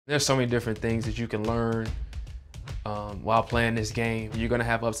There's so many different things that you can learn while playing this game. You're gonna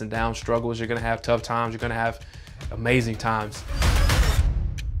have ups and downs, struggles, you're gonna have tough times, you're gonna have amazing times.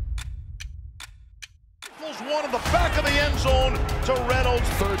 One in the back of the end zone to Reynolds.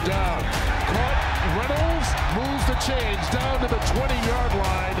 Third down. Caught. Reynolds moves the chains down to the 20-yard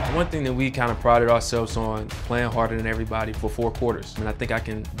line. One thing that we kind of prided ourselves on, playing harder than everybody for 4 quarters. And I think I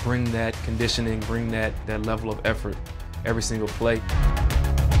can bring that conditioning, bring that level of effort every single play.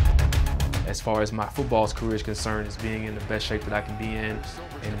 As far as my football career is concerned, is being in the best shape that I can be in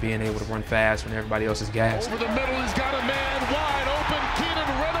and being able to run fast when everybody else is gassed. Over the middle, he's got a man wide open,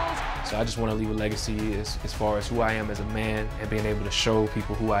 Keenan, Reynolds. So I just want to leave a legacy as far as who I am as a man and being able to show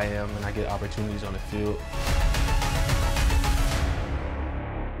people who I am when I get opportunities on the field.